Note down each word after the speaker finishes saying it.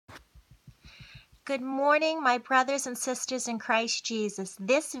Good morning, my brothers and sisters in Christ Jesus.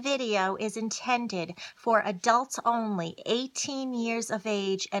 This video is intended for adults only, 18 years of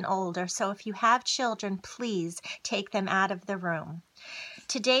age and older. So if you have children, please take them out of the room.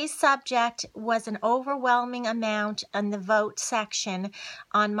 Today's subject was an overwhelming amount in the vote section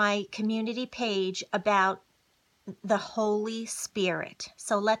on my community page about the Holy Spirit.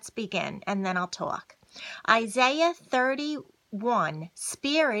 So let's begin, and then I'll talk. Isaiah 31,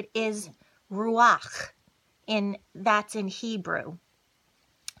 Spirit is Ruach, that's in Hebrew,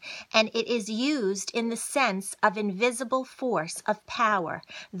 and it is used in the sense of invisible force of power.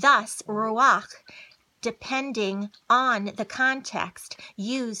 Thus, Ruach, depending on the context,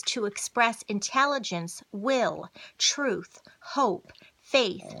 used to express intelligence, will, truth, hope,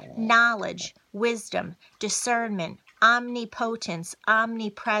 faith, knowledge, wisdom, discernment, omnipotence,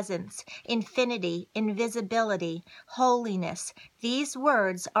 omnipresence, infinity, invisibility, holiness. These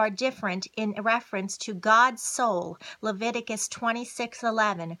words are different in reference to God's soul. Leviticus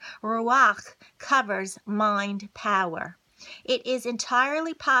 26:11. Ruach covers mind power. It is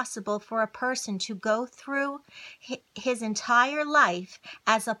entirely possible for a person to go through his entire life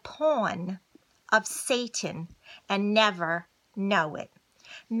as a pawn of Satan and never know it.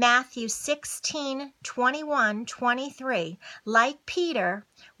 Matthew 16:21-23. Like Peter,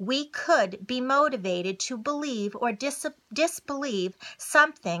 we could be motivated to believe or disbelieve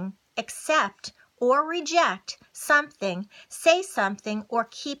something, accept or reject something, say something, or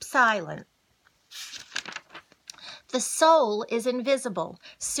keep silent. The soul is invisible,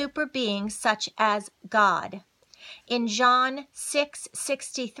 super beings such as God. In John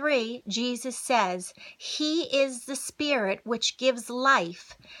 6:63, Jesus says, "He is the Spirit which gives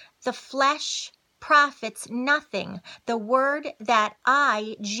life. The flesh profits nothing. The word that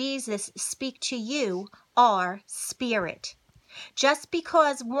I, Jesus, speak to you are spirit." Just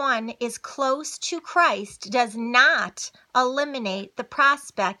because one is close to Christ does not eliminate the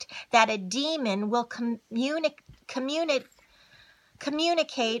prospect that a demon will communicate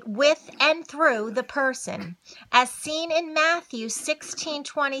with and through the person. As seen in Matthew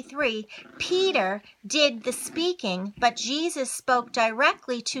 16:23, Peter did the speaking, but Jesus spoke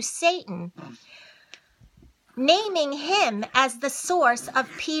directly to Satan, naming him as the source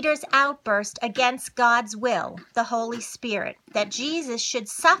of Peter's outburst against God's will, the Holy Spirit, that Jesus should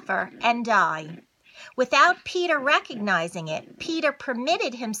suffer and die. Without Peter recognizing it, Peter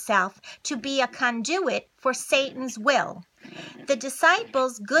permitted himself to be a conduit for Satan's will. The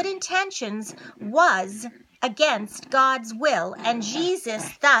disciples' good intentions was against God's will, and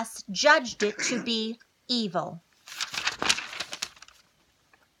Jesus thus judged it to be evil.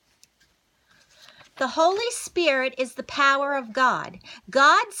 The Holy Spirit is the power of God.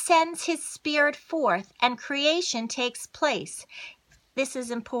 God sends his Spirit forth and creation takes place. This is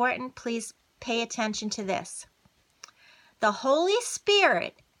important. Please pay attention to this. The Holy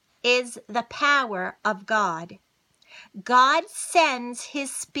Spirit is the power of God. God sends his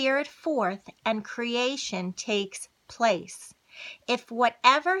Spirit forth and creation takes place. If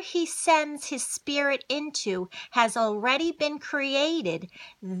whatever he sends his Spirit into has already been created,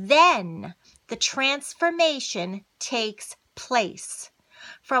 then the transformation takes place.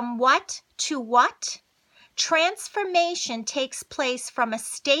 From what to what? Transformation takes place from a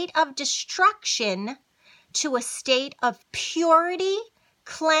state of destruction to a state of purity,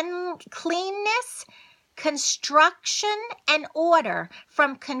 cleanness, construction, and order,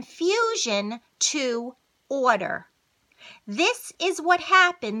 from confusion to order. This is what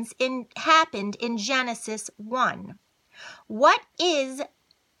happened in Genesis 1. What is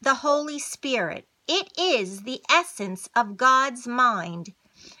the Holy Spirit? It is the essence of God's mind.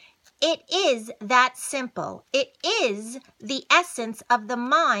 It is that simple. It is the essence of the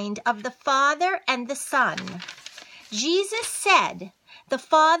mind of the Father and the Son. Jesus said, "The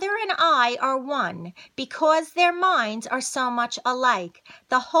Father and I are one," because their minds are so much alike.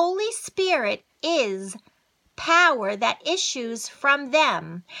 The Holy Spirit is power that issues from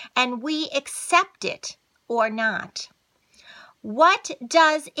them, and we accept it or not. What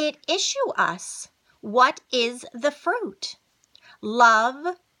does it issue us? What is the fruit?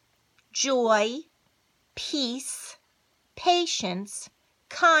 Love, joy, peace, patience,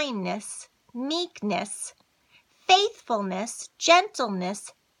 kindness, meekness, faithfulness,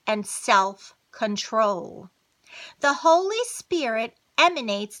 gentleness, and self-control. The Holy Spirit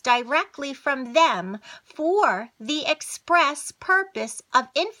emanates directly from them for the express purpose of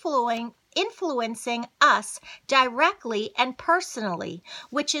influencing us directly and personally,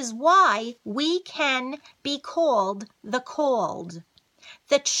 which is why we can be called the called,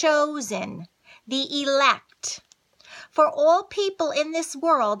 the chosen, the elect. For all people in this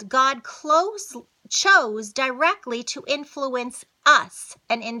world, God chose directly to influence us,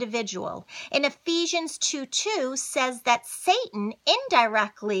 an individual. In Ephesians 2:2 says that Satan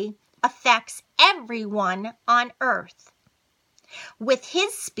indirectly affects everyone on earth with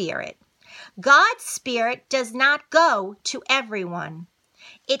his spirit. God's spirit does not go to everyone.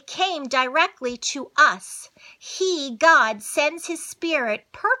 It came directly to us. He, God, sends his spirit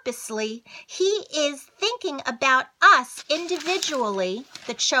purposely. He is thinking about us individually,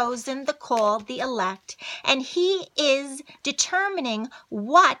 the chosen, the called, the elect, and he is determining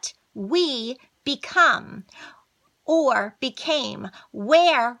what we become or became,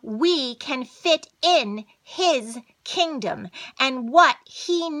 where we can fit in his kingdom, and what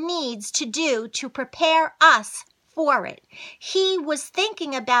he needs to do to prepare us for it. He was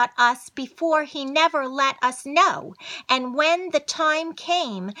thinking about us before he never let us know. And when the time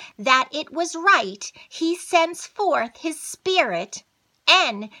came that it was right, he sends forth his spirit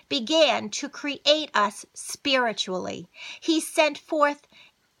and began to create us spiritually. He sent forth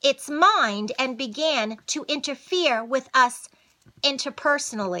its mind and began to interfere with us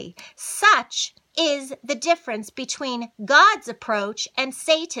interpersonally. Such is the difference between God's approach and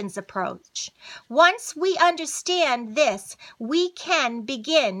Satan's approach. Once we understand this, we can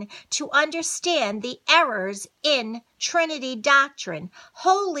begin to understand the errors in Trinity doctrine.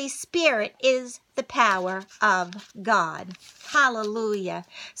 Holy Spirit is the power of God. Hallelujah.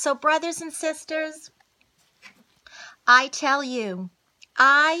 So, brothers and sisters, I tell you,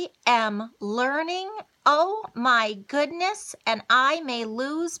 I am learning. Oh my goodness, and I may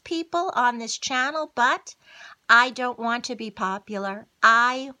lose people on this channel, but I don't want to be popular.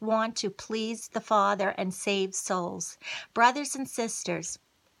 I want to please the Father and save souls. Brothers and sisters,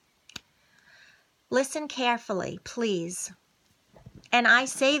 listen carefully, please. And I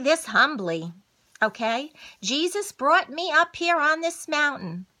say this humbly, okay? Jesus brought me up here on this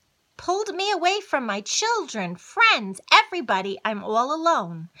mountain, pulled me away from my children, friends, everybody. I'm all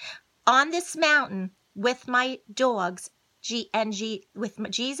alone on this mountain with my dogs,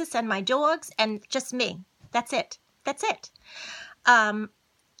 with Jesus and my dogs, and just me. That's it. That's it.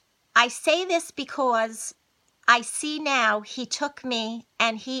 I say this because I see now he took me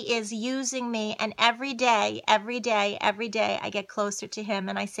and he is using me, and every day, I get closer to him,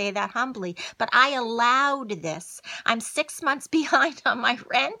 and I say that humbly. But I allowed this. I'm 6 months behind on my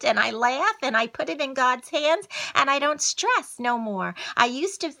rent, and I laugh, and I put it in God's hands, and I don't stress no more. I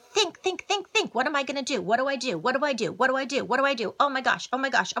used to think. What am I going to do? What do I do? What do I do? What do I do? What do I do? Oh my gosh.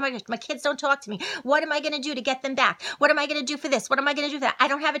 My kids don't talk to me. What am I going to do to get them back? What am I going to do for this? What am I going to do for that? I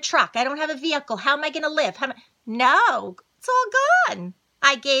don't have a truck. I don't have a vehicle. How am I going to live? No, it's all gone.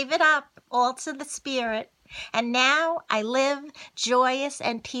 I gave it up all to the Spirit, and now I live joyous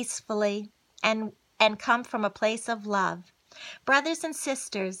and peacefully and come from a place of love. Brothers and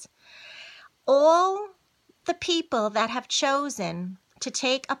sisters, all the people that have chosen to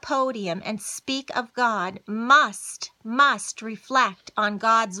take a podium and speak of God must reflect on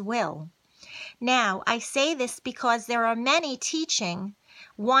God's will. Now, I say this because there are many teaching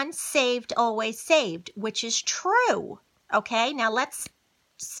once saved, always saved, which is true. Okay, now let's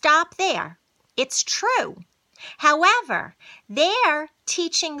stop there. It's true. However, they're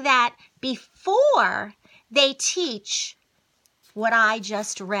teaching that before they teach what I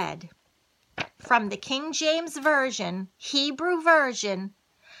just read from the King James Version, Hebrew version,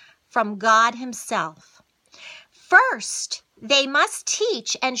 from God himself. First, they must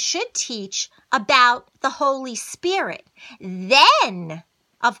teach and should teach about the Holy Spirit. Then,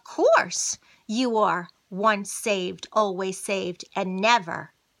 of course, you are once saved, always saved, and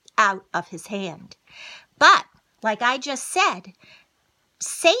never out of his hand. But, like I just said,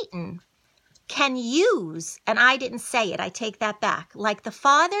 Satan can use, and I didn't say it, I take that back. Like the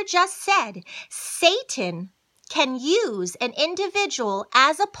Father just said, Satan can use an individual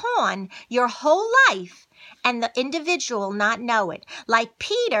as a pawn your whole life, and the individual not know it. Like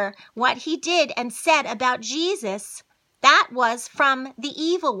Peter, what he did and said about Jesus, that was from the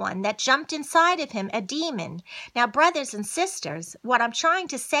evil one that jumped inside of him, a demon. Now, brothers and sisters, what I'm trying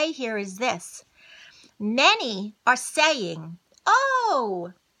to say here is this. Many are saying,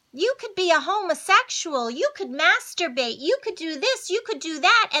 oh, you could be a homosexual, you could masturbate, you could do this, you could do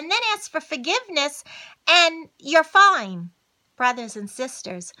that, and then ask for forgiveness, and you're fine. Brothers and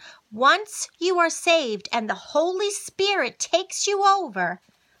sisters, once you are saved and the Holy Spirit takes you over,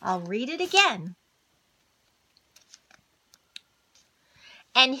 I'll read it again.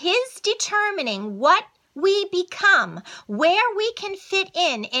 And his determining what we become, where we can fit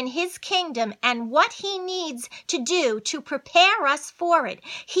in his kingdom, and what he needs to do to prepare us for it.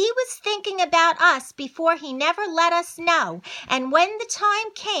 He was thinking about us before he never let us know. And when the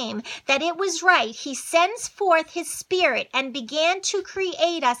time came that it was right, he sends forth his Spirit and began to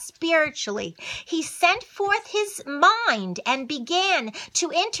create us spiritually. He sent forth his mind and began to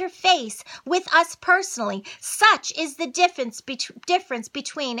interface with us personally. Such is the difference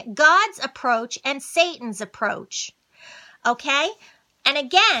between God's approach and Satan's approach. Okay? And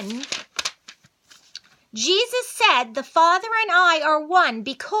again, Jesus said, the Father and I are one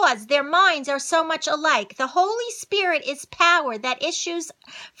because their minds are so much alike. The Holy Spirit is power that issues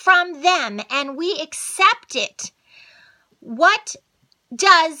from them, and we accept it. What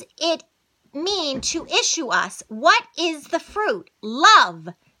does it mean to issue us? What is the fruit? Love,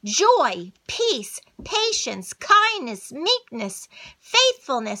 joy, peace, patience, kindness, meekness,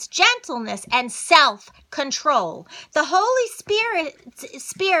 faithfulness, gentleness, and self-control. The Holy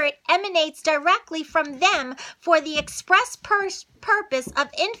Spirit emanates directly from them for the express purpose of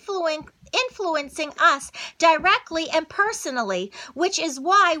influencing us directly and personally, which is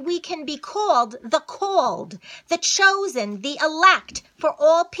why we can be called, the chosen, the elect for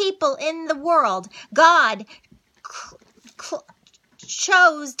all people in the world. God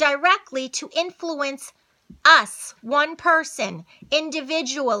chose directly to influence us, one person,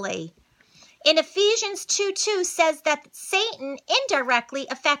 individually. In Ephesians 2:2 says that Satan indirectly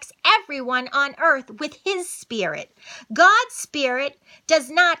affects everyone on earth with his spirit. God's Spirit does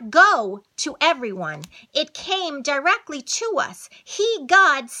not go to everyone. It came directly to us.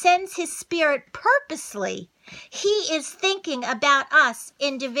 God, sends his Spirit purposely. He is thinking about us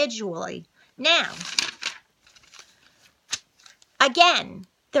individually. Now, again,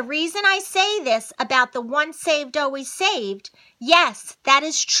 the reason I say this about the once saved, always saved, yes, that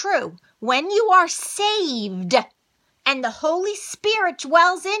is true. When you are saved and the Holy Spirit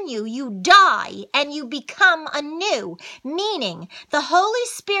dwells in you, you die and you become anew, meaning the Holy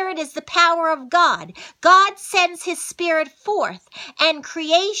Spirit is the power of God. God sends his Spirit forth and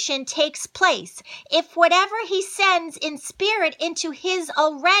creation takes place. If whatever he sends in spirit into his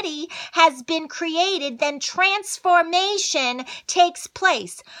already has been created, then transformation takes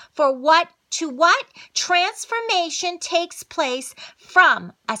place. For what? To what? Transformation takes place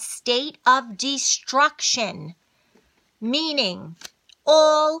from a state of destruction, meaning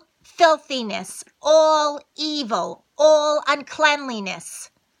all filthiness, all evil, all uncleanliness.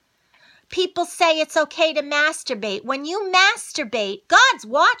 People say it's okay to masturbate. When you masturbate, God's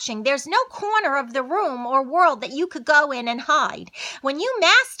watching. There's no corner of the room or world that you could go in and hide. When you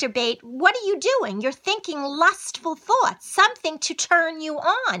masturbate, what are you doing? You're thinking lustful thoughts, something to turn you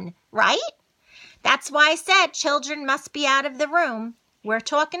on, right? That's why I said children must be out of the room. We're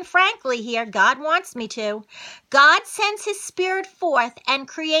talking frankly here. God wants me to. God sends his Spirit forth and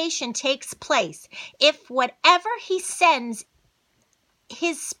creation takes place. If whatever he sends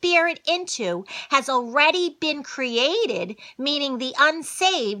his Spirit into has already been created, meaning the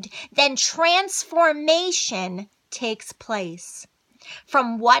unsaved, then transformation takes place.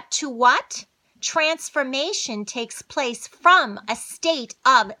 From what to what? Transformation takes place from a state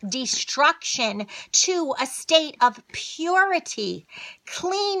of destruction to a state of purity,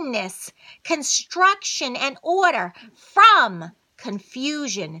 cleanness, construction, and order, from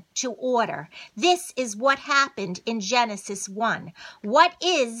confusion to order. This is what happened in Genesis 1. What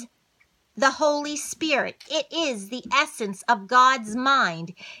is the Holy Spirit? It is the essence of God's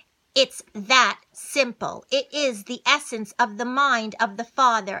mind. It's that simple. It is the essence of the mind of the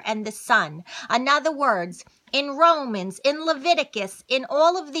Father and the Son. In other words, in Romans, in Leviticus, in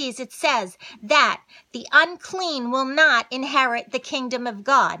all of these, it says that the unclean will not inherit the kingdom of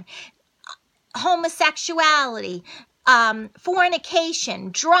God. Homosexuality,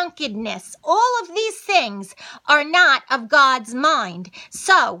 fornication, drunkenness, all of these things are not of God's mind.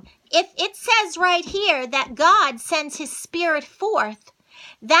 So, if it says right here that God sends his Spirit forth,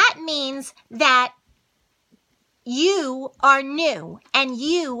 that means that you are new and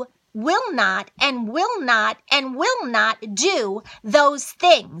you will not do those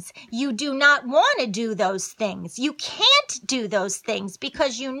things. You do not want to do those things. You can't do those things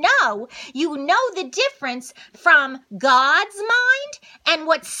because you know the difference from God's mind and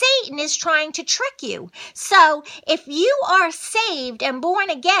what Satan is trying to trick you. So if you are saved and born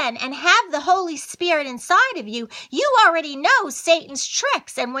again and have the Holy Spirit inside of you, you already know Satan's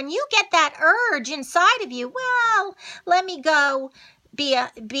tricks. And when you get that urge inside of you, well, let me go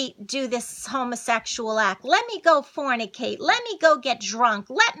do this homosexual act. Let me go fornicate. Let me go get drunk.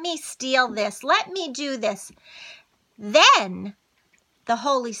 Let me steal this. Let me do this. Then the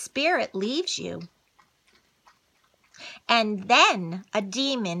Holy Spirit leaves you. and then a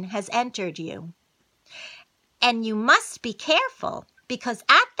demon has entered you. And you must be careful, because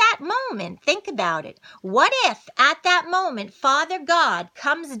at that moment, think about it. What if at that moment Father God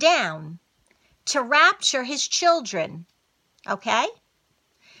comes down to rapture his children, okay?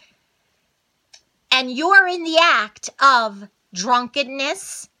 And you're in the act of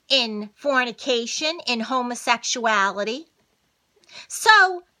drunkenness, in fornication, in homosexuality.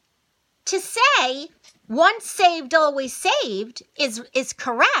 So to say once saved, always saved is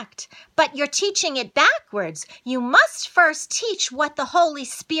correct, but you're teaching it backwards. You must first teach what the Holy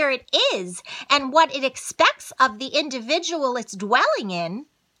Spirit is and what it expects of the individual it's dwelling in.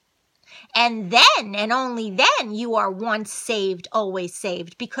 And then, and only then, you are once saved, always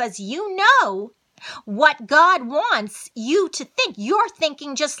saved, because you know what God wants you to think. You're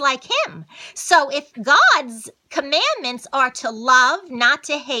thinking just like him. So if God's commandments are to love, not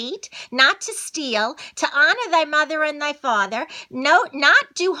to hate, not to steal, to honor thy mother and thy father, no, not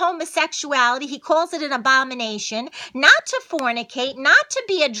do homosexuality, he calls it an abomination, not to fornicate, not to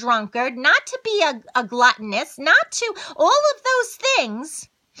be a drunkard, not to be a gluttonous, not to all of those things,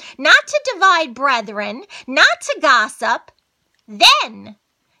 not to divide brethren, not to gossip, then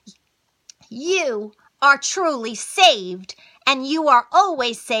you are truly saved, and you are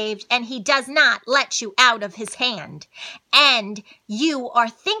always saved, and he does not let you out of his hand. And you are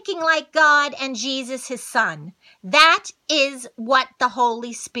thinking like God and Jesus, his son. That is what the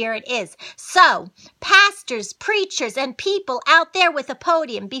Holy Spirit is. So, pastors, preachers, and people out there with a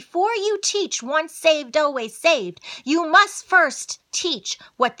podium, before you teach once saved, always saved, you must first teach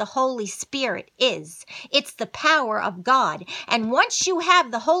what the Holy Spirit is. It's the power of God. And once you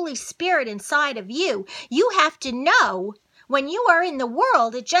have the Holy Spirit inside of you, you have to know when you are in the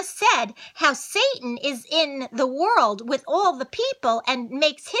world. It just said how Satan is in the world with all the people and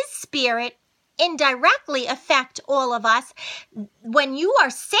makes his spirit indirectly affect all of us. When you are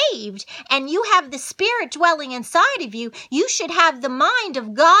saved and you have the Spirit dwelling inside of you, you should have the mind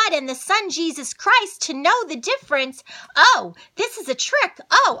of God and the Son Jesus Christ to know the difference. Oh, this is a trick.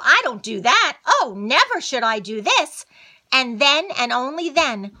 Oh, I don't do that. Oh, never should I do this. And then and only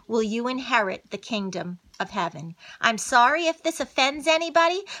then will you inherit the kingdom of heaven. I'm sorry if this offends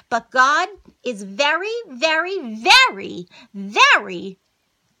anybody, but God is very, very, very, very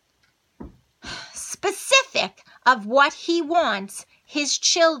specific of what he wants his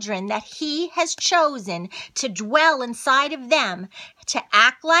children that he has chosen to dwell inside of them, to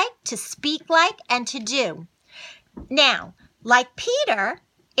act like, to speak like, and to do. Now, like Peter,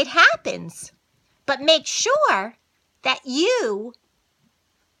 it happens, but make sure that you,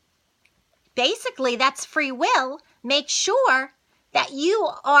 basically that's free will, make sure that you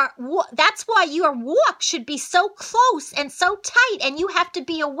are, that's why your walk should be so close and so tight, and you have to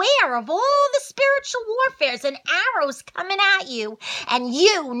be aware of all the spiritual warfares and arrows coming at you, and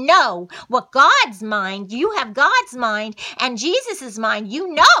you know what God's mind, you have God's mind and Jesus's mind.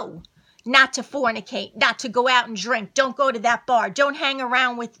 You know not to fornicate, not to go out and drink, don't go to that bar, don't hang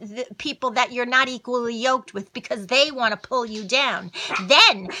around with the people that you're not equally yoked with because they want to pull you down.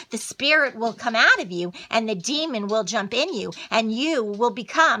 Then the Spirit will come out of you and the demon will jump in you and you will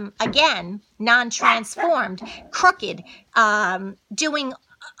become, again, non-transformed, crooked, doing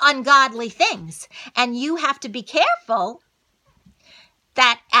ungodly things. And you have to be careful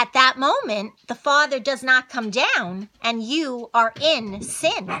that at that moment, the Father does not come down and you are in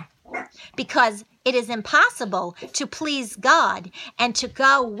sin. Because it is impossible to please God and to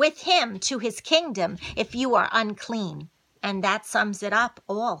go with him to his kingdom if you are unclean. And that sums it up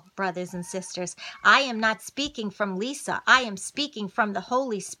all, brothers and sisters. I am not speaking from Lisa. I am speaking from the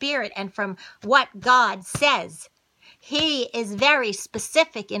Holy Spirit and from what God says. He is very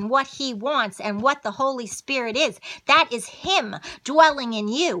specific in what he wants and what the Holy Spirit is. That is him dwelling in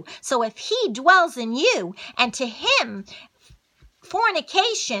you. So if he dwells in you, and to him,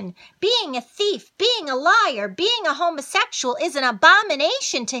 fornication, being a thief, being a liar, being a homosexual is an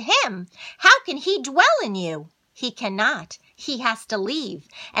abomination to him, how can he dwell in you? He cannot. He has to leave.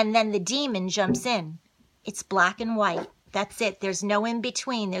 And then the demon jumps in. It's black and white. That's it. There's no in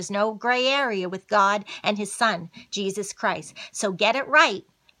between. There's no gray area with God and his Son, Jesus Christ. So get it right,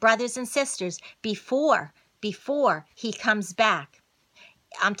 brothers and sisters, before he comes back.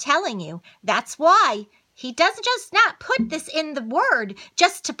 I'm telling you, that's why he doesn't just not put this in the word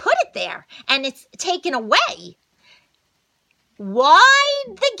just to put it there and it's taken away. Wide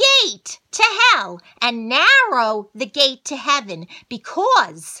the gate to hell and narrow the gate to heaven,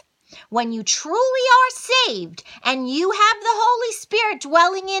 because When you truly are saved and you have the Holy Spirit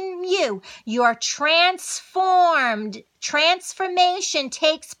dwelling in you, you're transformed. Transformation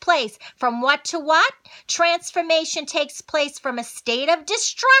takes place from what to what? Transformation takes place from a state of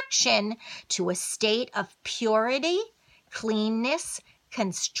destruction to a state of purity, cleanness,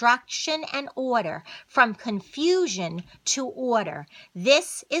 construction, and order, from confusion to order.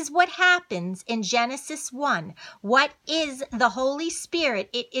 This is what happens in Genesis 1. What is the Holy Spirit?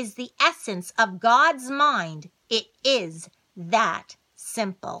 It is the essence of God's mind. It is that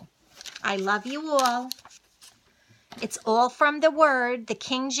simple. I love you all. It's all from the Word, the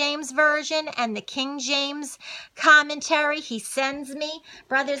King James Version and the King James commentary he sends me.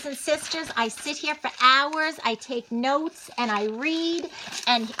 Brothers and sisters, I sit here for hours. I take notes and I read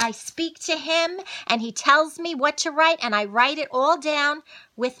and I speak to him and he tells me what to write and I write it all down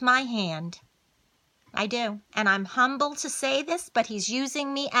with my hand. I do. And I'm humble to say this, but he's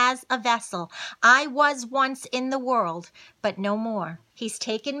using me as a vessel. I was once in the world, but no more. He's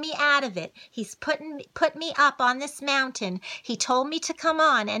taken me out of it. He's put me up on this mountain. He told me to come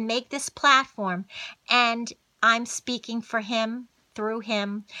on and make this platform. And I'm speaking for him, through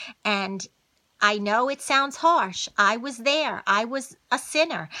him. And I know it sounds harsh. I was there. I was a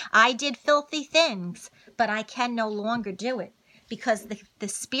sinner. I did filthy things, but I can no longer do it. Because the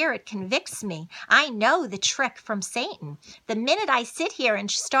Spirit convicts me. I know the trick from Satan. The minute I sit here and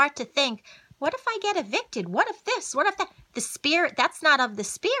start to think, what if I get evicted? What if this? What if that? The Spirit, that's not of the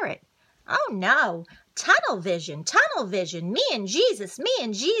Spirit. Oh no. Tunnel vision, me and Jesus.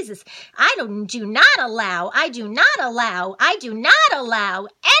 I do not allow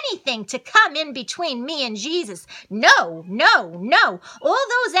anything to come in between me and Jesus. No. All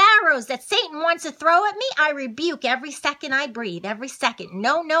those arrows that Satan wants to throw at me, I rebuke every second I breathe, every second.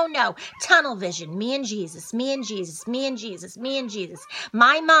 No. Tunnel vision, me and Jesus.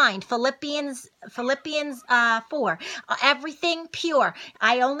 My mind, Philippians 4, everything pure.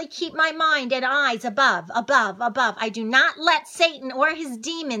 I only keep my mind and eyes above. I do not let Satan or his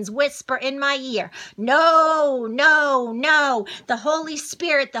demons whisper in my ear. No. The Holy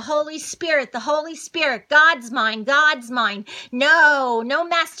Spirit, God's mind. No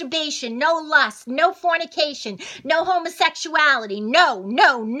masturbation, no lust, no fornication, no homosexuality.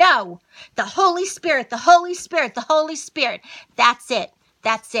 No. The Holy Spirit. That's it.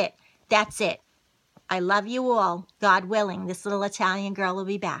 I love you all. God willing, this little Italian girl will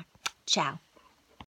be back. Ciao.